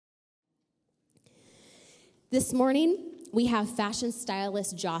This morning, we have fashion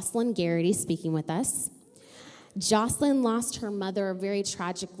stylist Jocelyn Garrity speaking with us. Jocelyn lost her mother very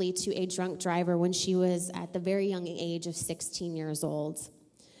tragically to a drunk driver when she was at the very young age of 16 years old.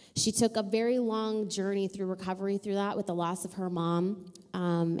 She took a very long journey through recovery through that with the loss of her mom.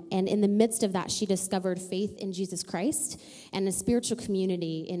 And in the midst of that, she discovered faith in Jesus Christ and a spiritual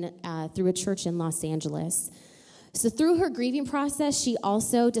community through a church in Los Angeles. So through her grieving process, she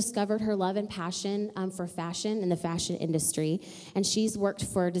also discovered her love and passion for fashion and the fashion industry. And she's worked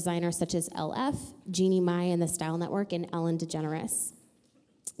for designers such as LF, Jeannie Mai and the Style Network, and Ellen DeGeneres.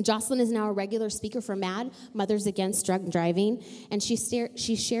 Jocelyn is now a regular speaker for MAD, Mothers Against Drunk Driving, and she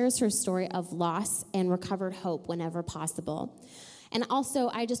shares her story of loss and recovered hope whenever possible. And also,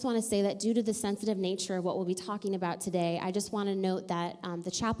 I just want to say that due to the sensitive nature of what we'll be talking about today, I just want to note that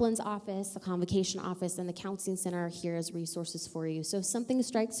the chaplain's office, the convocation office, and the counseling center are here as resources for you. So if something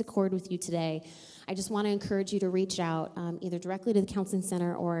strikes a chord with you today, I just want to encourage you to reach out either directly to the counseling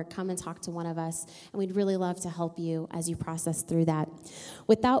center or come and talk to one of us. And we'd really love to help you as you process through that.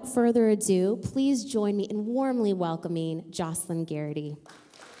 Without further ado, please join me in warmly welcoming Jocelyn Garrity.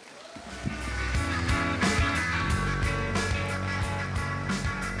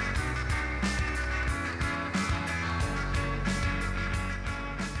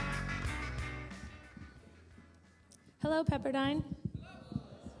 Hello, Pepperdine.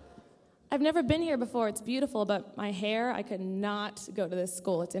 I've never been here before. It's beautiful, but my hair, I could not go to this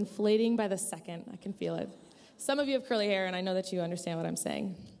school. It's inflating by the second. I can feel it. Some of you have curly hair, and I know that you understand what I'm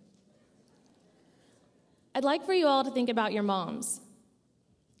saying. I'd like for you all to think about your moms.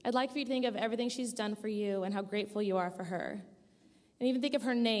 I'd like for you to think of everything she's done for you and how grateful you are for her. And even think of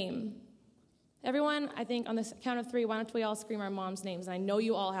her name. Everyone, I think on the count of 3, why don't we all scream our mom's names? And I know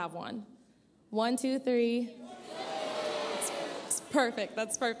you all have one. 1, 2, 3. Perfect.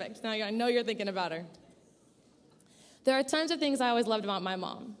 That's perfect. Now I know you're thinking about her. There are tons of things I always loved about my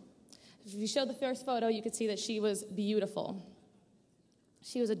mom. If you show the first photo, you could see that she was beautiful.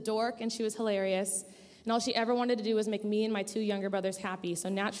 She was a dork and she was hilarious. And all she ever wanted to do was make me and my 2 younger brothers happy, so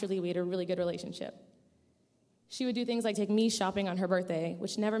naturally we had a really good relationship. She would do things like take me shopping on her birthday,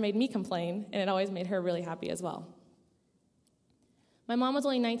 which never made me complain, and it always made her really happy as well. My mom was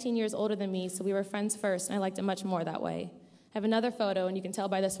only 19 years older than me, so we were friends first, and I liked it much more that way. I have another photo, and you can tell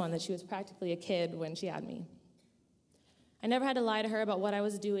by this one that she was practically a kid when she had me. I never had to lie to her about what I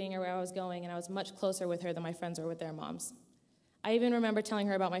was doing or where I was going, and I was much closer with her than my friends were with their moms. I even remember telling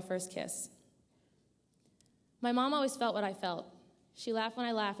her about my first kiss. My mom always felt what I felt. She laughed when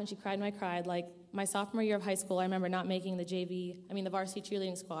I laughed, and she cried when I cried. Like my sophomore year of high school, I remember not making the varsity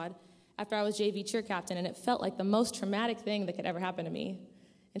cheerleading squad after I was JV cheer captain, and it felt like the most traumatic thing that could ever happen to me.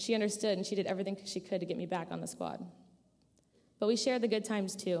 And she understood, and she did everything she could to get me back on the squad. But we shared the good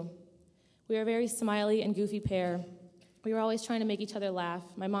times, too. We were a very smiley and goofy pair. We were always trying to make each other laugh.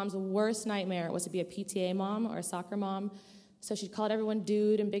 My mom's worst nightmare was to be a PTA mom or a soccer mom, so she called everyone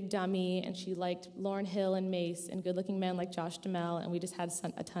dude and big dummy, and she liked Lauryn Hill and Mace and good-looking men like Josh Duhamel, and we just had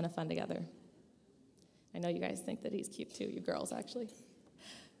a ton of fun together. I know you guys think that he's cute, too, you girls, actually.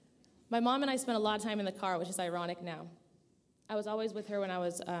 My mom and I spent a lot of time in the car, which is ironic now. I was always with her when I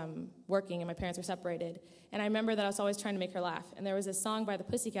was working and my parents were separated. And I remember that I was always trying to make her laugh. And there was this song by the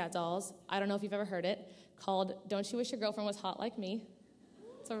Pussycat Dolls, I don't know if you've ever heard it, called Don't You Wish Your Girlfriend Was Hot Like Me?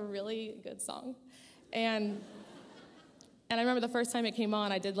 It's a really good song. And I remember the first time it came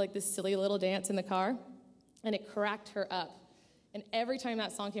on, I did like this silly little dance in the car, and it cracked her up. And every time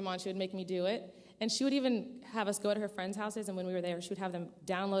that song came on, she would make me do it. And she would even have us go to her friends' houses, and when we were there, she would have them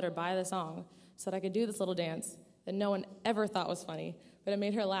download or buy the song so that I could do this little dance that no one ever thought was funny, but it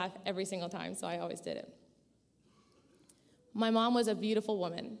made her laugh every single time, so I always did it. My mom was a beautiful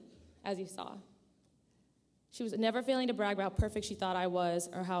woman, as you saw. She was never failing to brag about how perfect she thought I was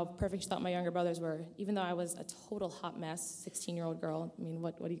or how perfect she thought my younger brothers were, even though I was a total hot mess, 16-year-old girl. I mean,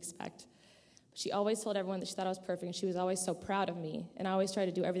 what do you expect? She always told everyone that she thought I was perfect, and she was always so proud of me, and I always tried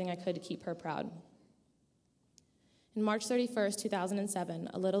to do everything I could to keep her proud. On March 31st, 2007,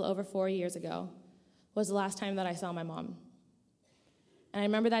 a little over 4 years ago, was the last time that I saw my mom. And I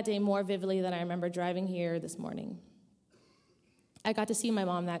remember that day more vividly than I remember driving here this morning. I got to see my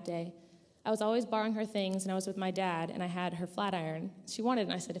mom that day. I was always borrowing her things, and I was with my dad, and I had her flat iron. She wanted it,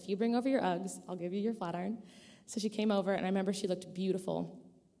 and I said, if you bring over your Uggs, I'll give you your flat iron. So she came over, and I remember she looked beautiful.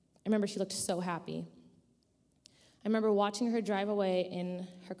 I remember she looked so happy. I remember watching her drive away in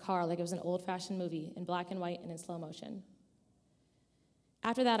her car like it was an old-fashioned movie in black and white and in slow motion.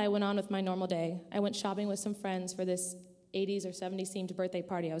 After that, I went on with my normal day. I went shopping with some friends for this 80s or 70s themed birthday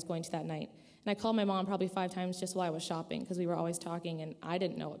party I was going to that night. And I called my mom probably 5 times just while I was shopping because we were always talking, and I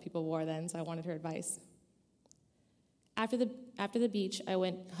didn't know what people wore then, so I wanted her advice. After the beach, I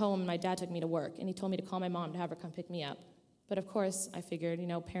went home, and my dad took me to work, and he told me to call my mom to have her come pick me up. But of course, I figured,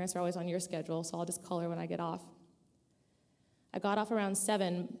 parents are always on your schedule, so I'll just call her when I get off. I got off around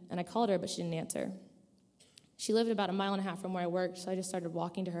 7, and I called her, but she didn't answer. She lived about 1.5 miles from where I worked, so I just started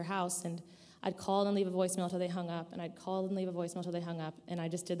walking to her house, and I'd call and leave a voicemail till they hung up, and I'd call and leave a voicemail till they hung up, and I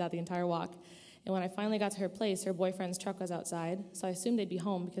just did that the entire walk. And when I finally got to her place, her boyfriend's truck was outside, so I assumed they'd be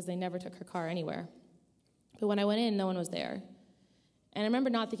home because they never took her car anywhere. But when I went in, no one was there. And I remember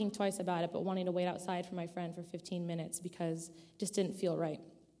not thinking twice about it, but wanting to wait outside for my friend for 15 minutes because it just didn't feel right.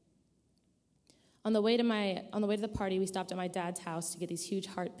 On the way to the party, we stopped at my dad's house to get these huge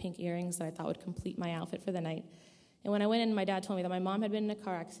heart pink earrings that I thought would complete my outfit for the night. And when I went in, my dad told me that my mom had been in a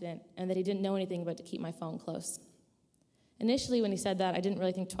car accident and that he didn't know anything but to keep my phone close. Initially, when he said that, I didn't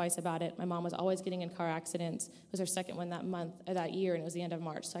really think twice about it. My mom was always getting in car accidents. It was her second one that year, and it was the end of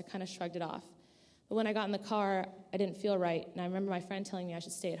March, so I kind of shrugged it off. But when I got in the car, I didn't feel right, and I remember my friend telling me I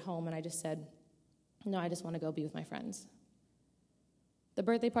should stay at home, and I just said, no, I just want to go be with my friends. The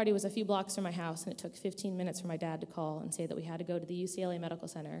birthday party was a few blocks from my house, and it took 15 minutes for my dad to call and say that we had to go to the UCLA Medical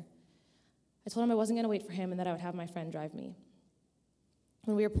Center. I told him I wasn't going to wait for him and that I would have my friend drive me.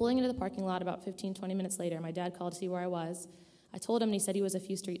 When we were pulling into the parking lot about 15, 20 minutes later, my dad called to see where I was. I told him, and he said he was a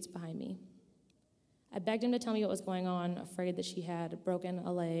few streets behind me. I begged him to tell me what was going on, afraid that she had broken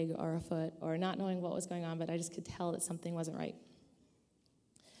a leg or a foot, or not knowing what was going on, but I just could tell that something wasn't right.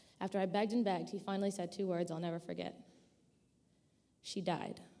 After I begged and begged, he finally said 2 words I'll never forget. She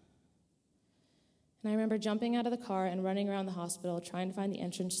died. And I remember jumping out of the car and running around the hospital, trying to find the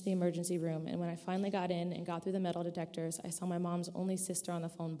entrance to the emergency room, and when I finally got in and got through the metal detectors, I saw my mom's only sister on the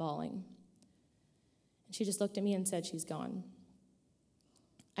phone bawling. And she just looked at me and said, she's gone.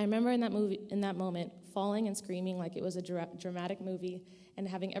 I remember in that moment, falling and screaming like it was a dramatic movie and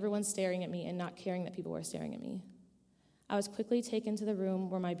having everyone staring at me and not caring that people were staring at me. I was quickly taken to the room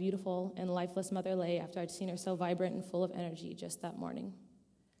where my beautiful and lifeless mother lay after I'd seen her so vibrant and full of energy just that morning.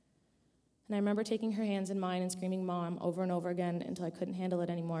 And I remember taking her hands in mine and screaming "Mom" over and over again until I couldn't handle it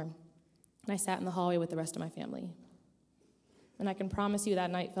anymore. And I sat in the hallway with the rest of my family. And I can promise you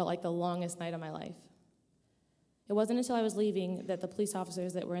that night felt like the longest night of my life. It wasn't until I was leaving that the police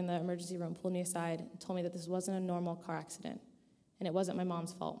officers that were in the emergency room pulled me aside and told me that this wasn't a normal car accident, and it wasn't my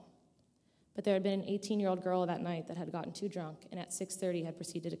mom's fault. But there had been an 18-year-old girl that night that had gotten too drunk, and at 6:30 had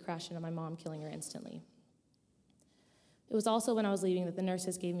proceeded to crash into my mom, killing her instantly. It was also when I was leaving that the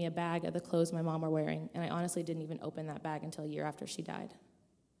nurses gave me a bag of the clothes my mom were wearing, and I honestly didn't even open that bag until a year after she died.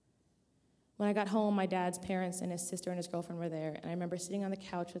 When I got home, my dad's parents and his sister and his girlfriend were there, and I remember sitting on the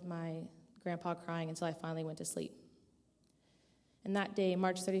couch with my grandpa crying until I finally went to sleep. And that day,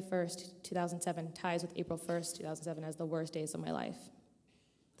 March 31st, 2007, ties with April 1st, 2007 as the worst days of my life.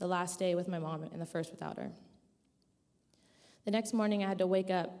 The last day with my mom and the first without her. The next morning, I had to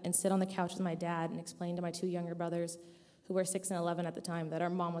wake up and sit on the couch with my dad and explain to my 2 younger brothers, who were 6 and 11 at the time, that our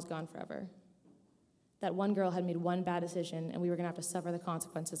mom was gone forever. That one girl had made one bad decision, and we were going to have to suffer the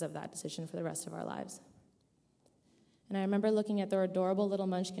consequences of that decision for the rest of our lives. And I remember looking at their adorable little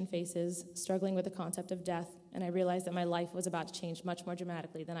munchkin faces, struggling with the concept of death, and I realized that my life was about to change much more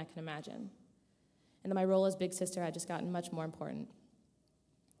dramatically than I could imagine, and that my role as big sister had just gotten much more important.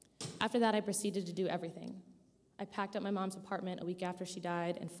 After that, I proceeded to do everything. I packed up my mom's apartment a week after she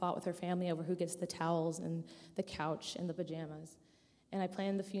died and fought with her family over who gets the towels and the couch and the pajamas. And I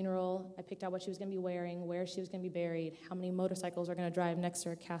planned the funeral. I picked out what she was going to be wearing, where she was going to be buried, how many motorcycles were going to drive next to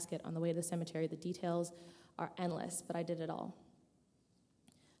her casket on the way to the cemetery. The details are endless, but I did it all.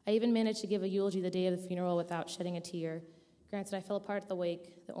 I even managed to give a eulogy the day of the funeral without shedding a tear. Granted, I fell apart at the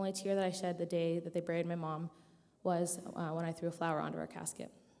wake. The only tear that I shed the day that they buried my mom was when I threw a flower onto her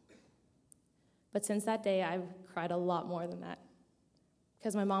casket. But since that day, I've cried a lot more than that.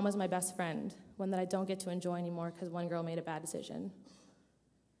 Because my mom was my best friend, one that I don't get to enjoy anymore because one girl made a bad decision.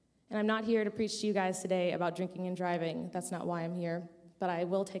 And I'm not here to preach to you guys today about drinking and driving. That's not why I'm here. But I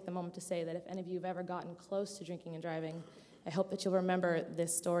will take the moment to say that if any of you have ever gotten close to drinking and driving, I hope that you'll remember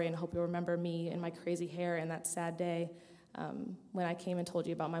this story and hope you'll remember me and my crazy hair and that sad day when I came and told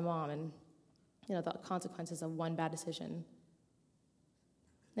you about my mom and the consequences of one bad decision.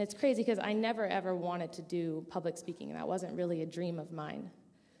 And it's crazy because I never ever wanted to do public speaking. That wasn't really a dream of mine.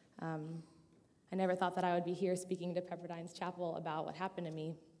 I never thought that I would be here speaking to Pepperdine's Chapel about what happened to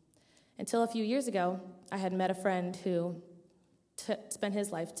me. Until a few years ago, I had met a friend who spent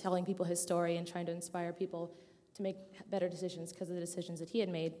his life telling people his story and trying to inspire people to make better decisions because of the decisions that he had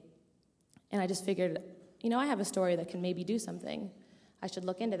made. And I just figured, I have a story that can maybe do something. I should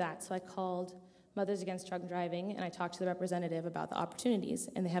look into that. So I called Mothers Against Drunk Driving, and I talked to the representative about the opportunities.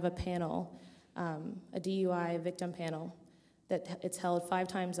 And they have a panel a DUI victim panel that it's held 5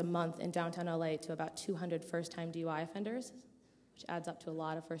 times a month in downtown LA to about 200 first-time DUI offenders, which adds up to a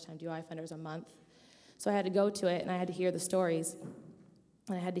lot of first-time DUI offenders a month. So I had to go to it, and I had to hear the stories.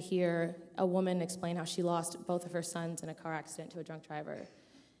 And I had to hear a woman explain how she lost both of her sons in a car accident to a drunk driver.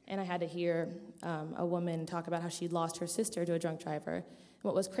 And I had to hear a woman talk about how she'd lost her sister to a drunk driver. And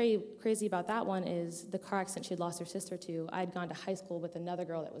what was crazy about that one is the car accident she'd lost her sister to, I'd gone to high school with another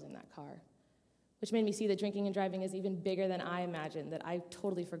girl that was in that car, which made me see that drinking and driving is even bigger than I imagined, that I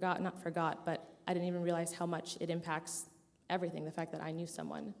totally not forgot, but I didn't even realize how much it impacts everything, the fact that I knew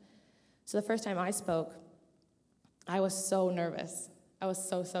someone. So the first time I spoke, I was so nervous. I was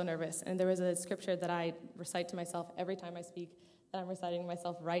so nervous. And there was a scripture that I recite to myself every time I speak that I'm reciting to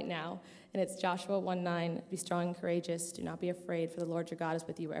myself right now. And it's Joshua 1:9, "Be strong and courageous. Do not be afraid, for the Lord your God is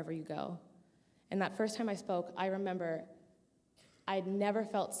with you wherever you go." And that first time I spoke, I remember I'd never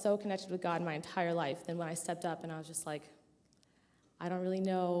felt so connected with God in my entire life than when I stepped up and I was just like, I don't really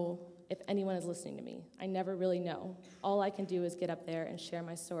know if anyone is listening to me. I never really know. All I can do is get up there and share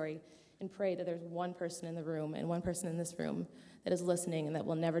my story and pray that there's one person in the room and one person in this room that is listening and that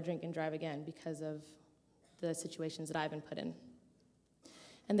will never drink and drive again because of the situations that I've been put in.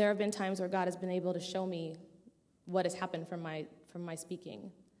 And there have been times where God has been able to show me what has happened from my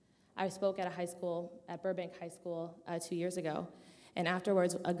speaking. I spoke at a high school, at Burbank High School, 2 years ago, and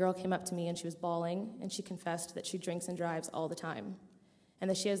afterwards a girl came up to me and she was bawling, and she confessed that she drinks and drives all the time, and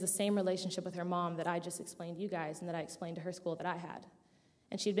that she has the same relationship with her mom that I just explained to you guys and that I explained to her school that I had.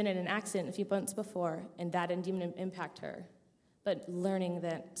 And she'd been in an accident a few months before, and that didn't even impact her. But learning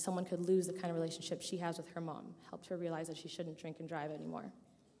that someone could lose the kind of relationship she has with her mom helped her realize that she shouldn't drink and drive anymore.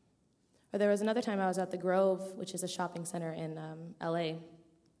 Or there was another time I was at the Grove, which is a shopping center in LA.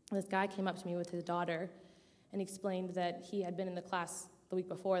 This guy came up to me with his daughter and explained that he had been in the class the week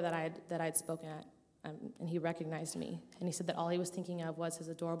before that I'd spoken at, and he recognized me. And he said that all he was thinking of was his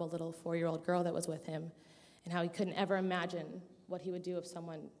adorable little 4-year-old girl that was with him, and how he couldn't ever imagine what he would do if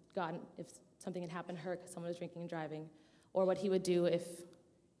something had happened to her because someone was drinking and driving, or what he would do if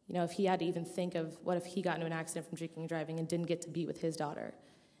he had to even think of what if he got into an accident from drinking and driving and didn't get to be with his daughter.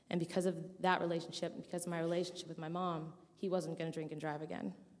 And because of that relationship, and because of my relationship with my mom, he wasn't going to drink and drive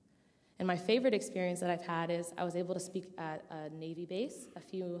again. And my favorite experience that I've had is I was able to speak at a Navy base a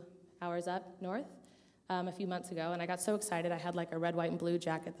few hours up north a few months ago, and I got so excited. I had like a red, white, and blue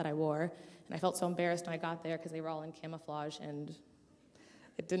jacket that I wore, and I felt so embarrassed when I got there because they were all in camouflage, and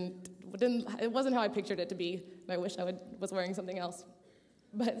it wasn't how I pictured it to be, and I wish I was wearing something else.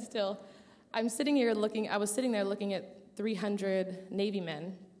 But still, I was sitting there looking at 300 Navy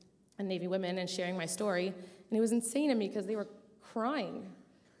men and Navy women and sharing my story, and it was insane to me because they were crying.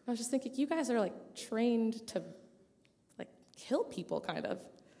 I was just thinking, you guys are like trained to like kill people, kind of.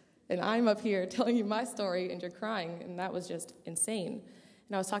 And I'm up here telling you my story and you're crying, and that was just insane.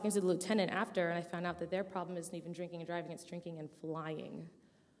 And I was talking to the lieutenant after, and I found out that their problem isn't even drinking and driving, it's drinking and flying,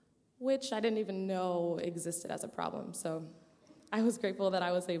 which I didn't even know existed as a problem. So I was grateful that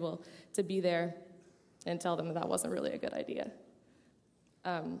I was able to be there and tell them that wasn't really a good idea.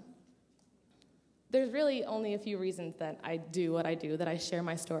 There's really only a few reasons that I do what I do, that I share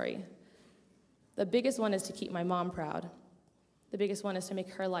my story. The biggest one is to keep my mom proud. The biggest one is to make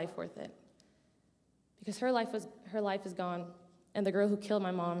her life worth it. Because her life is gone, and the girl who killed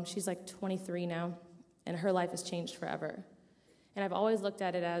my mom, she's like 23 now, and her life has changed forever. And I've always looked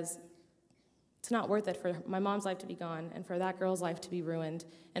at it as it's not worth it for my mom's life to be gone, and for that girl's life to be ruined,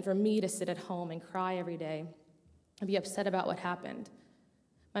 and for me to sit at home and cry every day and be upset about what happened.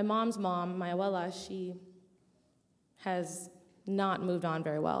 My mom's mom, my abuela, she has not moved on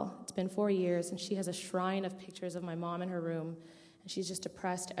very well. It's been 4 years, and she has a shrine of pictures of my mom in her room, and she's just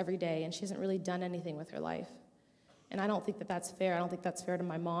depressed every day, and she hasn't really done anything with her life. And I don't think that that's fair. I don't think that's fair to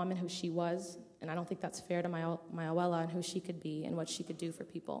my mom and who she was, and I don't think that's fair to my abuela and who she could be and what she could do for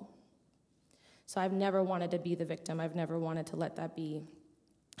people. So I've never wanted to be the victim. I've never wanted to let that be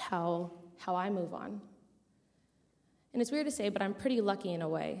how I move on. And it's weird to say, but I'm pretty lucky in a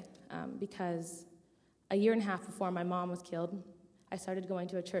way, because a year and a half before my mom was killed, I started going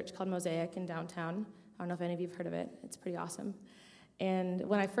to a church called Mosaic in downtown. I don't know if any of you have heard of it. It's pretty awesome. And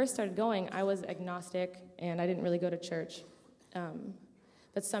when I first started going, I was agnostic, and I didn't really go to church.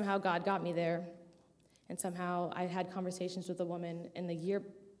 But somehow God got me there, and somehow I had conversations with a woman. And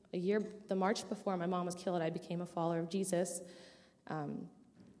the March before my mom was killed, I became a follower of Jesus. And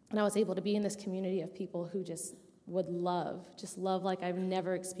I was able to be in this community of people who just would love like I've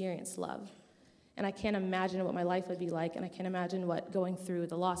never experienced love. And I can't imagine what my life would be like, and I can't imagine what going through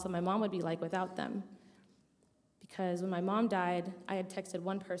the loss of my mom would be like without them. Because when my mom died, I had texted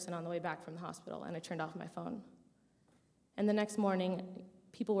one person on the way back from the hospital, and I turned off my phone. And the next morning,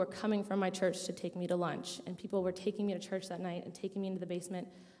 people were coming from my church to take me to lunch, and people were taking me to church that night and taking me into the basement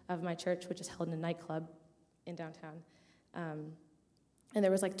of my church, which is held in a nightclub in downtown. And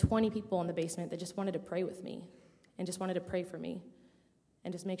there was like 20 people in the basement that just wanted to pray with me and just wanted to pray for me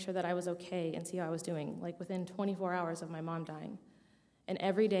and just make sure that I was okay and see how I was doing, like within 24 hours of my mom dying. And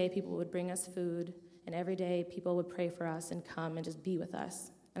every day, people would bring us food, and every day, people would pray for us and come and just be with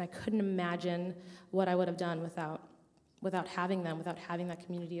us. And I couldn't imagine what I would have done without having them, without having that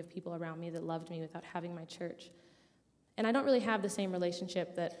community of people around me that loved me, without having my church. And I don't really have the same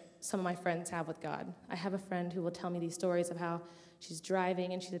relationship that some of my friends have with God. I have a friend who will tell me these stories of how she's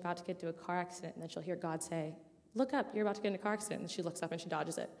driving and she's about to get into a car accident, and then she'll hear God say, "Look up, you're about to get in a car accident." And she looks up and she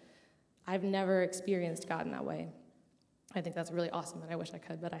dodges it. I've never experienced God in that way. I think that's really awesome, and I wish I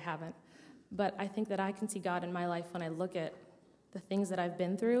could, but I haven't. But I think that I can see God in my life when I look at the things that I've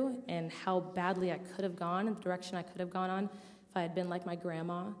been through and how badly I could have gone and the direction I could have gone on if I had been like my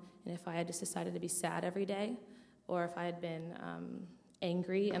grandma and if I had just decided to be sad every day, or if I had been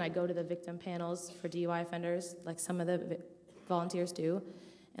angry and I go to the victim panels for DUI offenders like some of the volunteers do,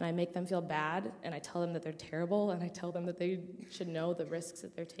 and I make them feel bad, and I tell them that they're terrible, and I tell them that they should know the risks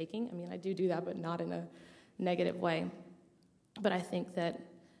that they're taking. I mean, I do that, but not in a negative way. But I think that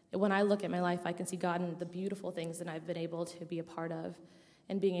when I look at my life, I can see God in the beautiful things that I've been able to be a part of,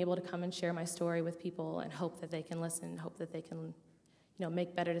 and being able to come and share my story with people and hope that they can listen, hope that they can,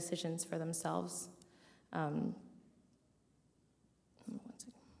 make better decisions for themselves. One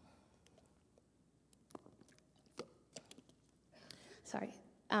second. Sorry.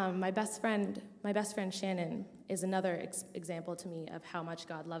 My best friend Shannon is another example to me of how much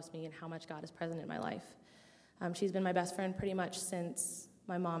God loves me and how much God is present in my life. She's been my best friend pretty much since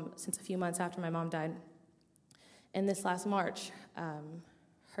a few months after my mom died. And this last March,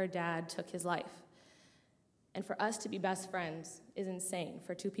 her dad took his life. And for us to be best friends is insane.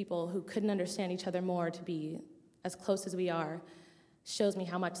 For two people who couldn't understand each other more to be as close as we are shows me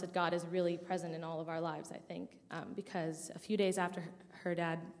how much that God is really present in all of our lives, I think. Because a few days after her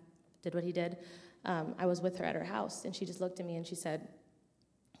dad did what he did, I was with her at her house, and she just looked at me and she said,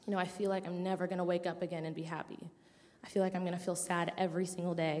 "I feel like I'm never going to wake up again and be happy. I feel like I'm going to feel sad every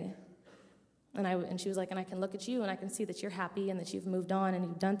single day." And she was like, "And I can look at you and I can see that you're happy and that you've moved on and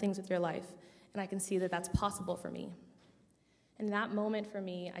you've done things with your life. And I can see that that's possible for me." And that moment for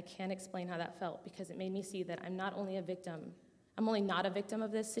me, I can't explain how that felt, because it made me see that I'm not only a victim. I'm only not a victim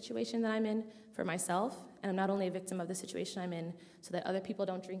of this situation that I'm in for myself, and I'm not only a victim of the situation I'm in so that other people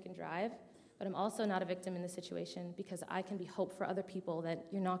don't drink and drive, but I'm also not a victim in this situation because I can be hope for other people that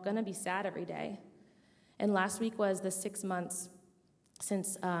you're not going to be sad every day. And last week was the 6 months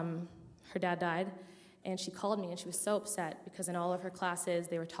since her dad died, and she called me, and she was so upset because in all of her classes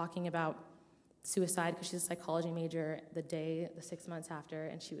they were talking about suicide, because she's a psychology major, the 6 months after,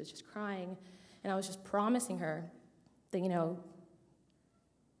 and she was just crying. And I was just promising her that,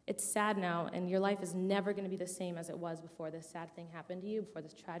 it's sad now, and your life is never going to be the same as it was before this sad thing happened to you, before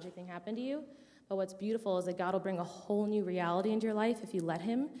this tragic thing happened to you. But what's beautiful is that God will bring a whole new reality into your life if you let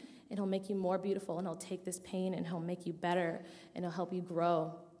him, and he'll make you more beautiful, and he'll take this pain, and he'll make you better, and he'll help you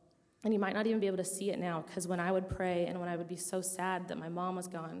grow. And you might not even be able to see it now, because when I would pray and when I would be so sad that my mom was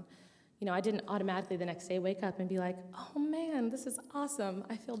gone, I didn't automatically the next day wake up and be like, "Oh man, this is awesome.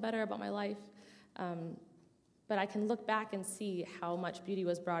 I feel better about my life." But I can look back and see how much beauty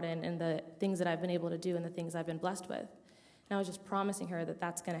was brought in and the things that I've been able to do and the things I've been blessed with. And I was just promising her that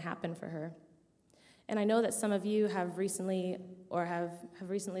that's going to happen for her. And I know that some of you have recently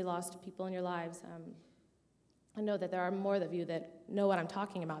lost people in your lives. I know that there are more of you that know what I'm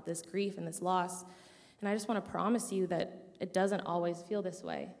talking about, this grief and this loss. And I just want to promise you that it doesn't always feel this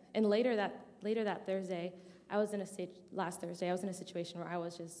way. And later that Thursday, last Thursday, I was in a situation where I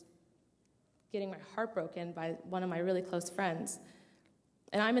was just getting my heart broken by one of my really close friends.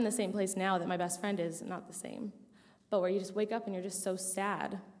 And I'm in the same place now that my best friend is, not the same, but where you just wake up and you're just so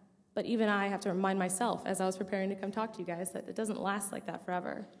sad. But even I have to remind myself, as I was preparing to come talk to you guys, that it doesn't last like that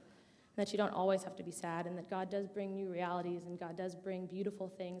forever, and that you don't always have to be sad, and that God does bring new realities, and God does bring beautiful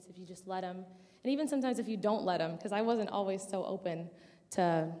things if you just let him. And even sometimes if you don't let him, because I wasn't always so open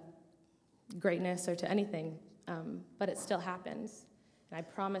to greatness or to anything, but it still happens. And I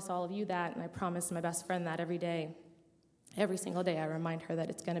promise all of you that, and I promise my best friend that every day. Every single day I remind her that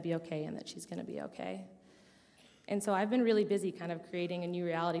it's going to be okay and that she's going to be okay. And so I've been really busy kind of creating a new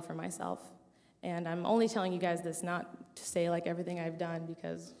reality for myself. And I'm only telling you guys this not to say like everything I've done,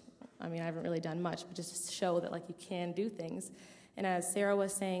 because, I haven't really done much, but just to show that like you can do things. And as Sarah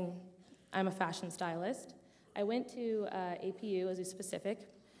was saying, I'm a fashion stylist. I went to APU, as a specific,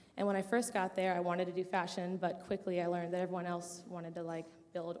 and when I first got there, I wanted to do fashion, but quickly I learned that everyone else wanted to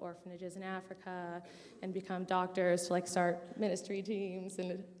build orphanages in Africa and become doctors to start ministry teams,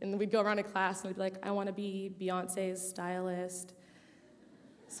 and we'd go around in class and we'd be like, I want to be Beyonce's stylist.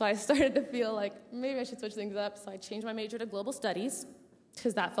 So I started to feel like maybe I should switch things up, so I changed my major to global studies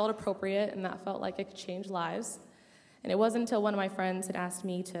because that felt appropriate and that felt like it could change lives. And it wasn't until one of my friends had asked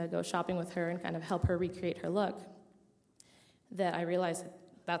me to go shopping with her and kind of help her recreate her look that I realized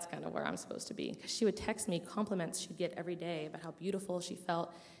that's kind of where I'm supposed to be. Because she would text me compliments she'd get every day about how beautiful she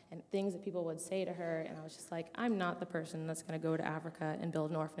felt and things that people would say to her, and I was just like, I'm not the person that's going to go to Africa and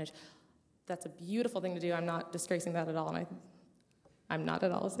build an orphanage. That's a beautiful thing to do. I'm not disgracing that at all, and I'm not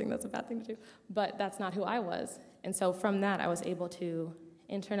at all saying that's a bad thing to do, but that's not who I was. And so from that, I was able to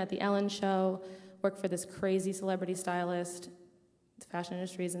intern at the Ellen Show, work for this crazy celebrity stylist. The fashion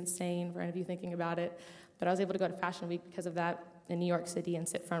industry is insane for any of you thinking about it, but I was able to go to Fashion Week because of that in New York City and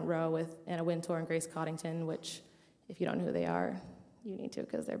sit front row with Anna Wintour and Grace Coddington, which, if you don't know who they are, you need to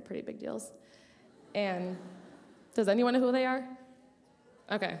because they're pretty big deals. And does anyone know who they are?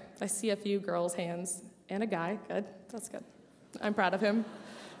 Okay, I see a few girls' hands and a guy. Good, that's good. I'm proud of him.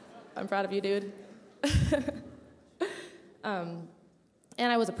 I'm proud of you, dude.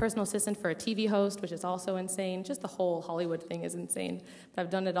 And I was a personal assistant for a TV host, which is also insane. Just the whole Hollywood thing is insane. But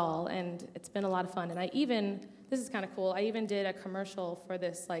I've done it all, and it's been a lot of fun. And this is kind of cool, I even did a commercial for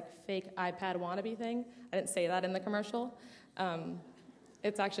this fake iPad wannabe thing. I didn't say that in the commercial.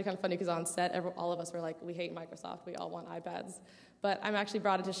 It's actually kind of funny because on set, all of us were like, we hate Microsoft, we all want iPads. But I'm actually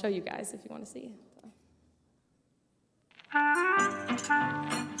brought it to show you guys if you want to see.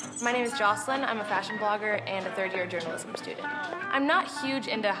 My name is Jocelyn. I'm a fashion blogger and a third-year journalism student. I'm not huge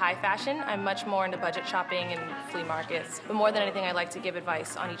into high fashion. I'm much more into budget shopping and flea markets. But more than anything, I like to give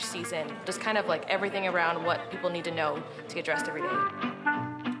advice on each season, just kind of everything around what people need to know to get dressed every day.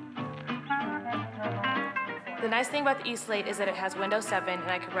 The nice thing about the eSlate is that it has Windows 7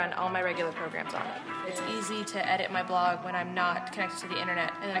 and I can run all my regular programs on it. It's easy to edit my blog when I'm not connected to the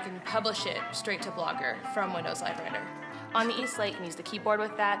internet, and then I can publish it straight to Blogger from Windows Live Writer. On the eSlate, you can use the keyboard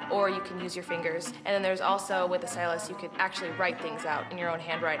with that, or you can use your fingers. And then there's also, with the stylus, you could actually write things out in your own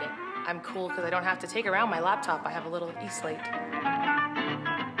handwriting. I'm cool because I don't have to take around my laptop. I have a little eSlate.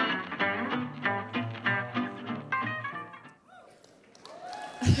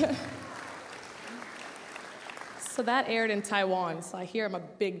 So that aired in Taiwan, so I hear I'm a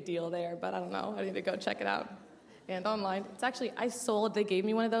big deal there, but I don't know. I need to go check it out. And online. It's actually, they gave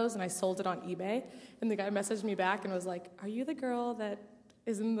me one of those, and I sold it on eBay. And the guy messaged me back and was like, are you the girl that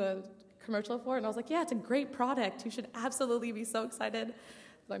is in the commercial for it? And I was like, yeah, it's a great product. You should absolutely be so excited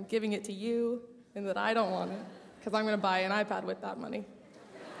that I'm giving it to you and that I don't want it, because I'm going to buy an iPad with that money.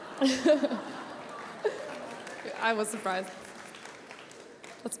 I was surprised.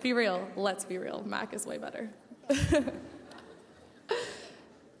 Let's be real. Mac is way better.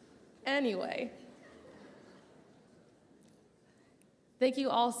 Anyway. Thank you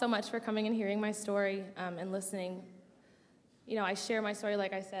all so much for coming and hearing my story and listening. I share my story,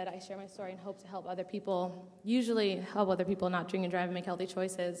 like I said, I share my story in hope to help other people, usually help other people not drink and drive and make healthy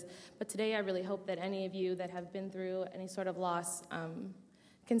choices. But today I really hope that any of you that have been through any sort of loss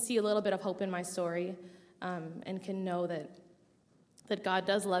can see a little bit of hope in my story and can know that God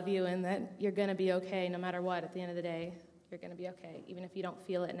does love you and that you're going to be okay no matter what. At the end of the day, you're going to be okay, even if you don't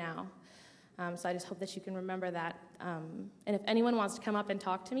feel it now. So I just hope that you can remember that. And if anyone wants to come up and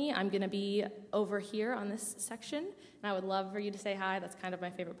talk to me, I'm going to be over here on this section. And I would love for you to say hi. That's kind of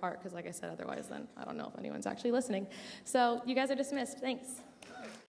my favorite part because, like I said, otherwise then I don't know if anyone's actually listening. So you guys are dismissed. Thanks.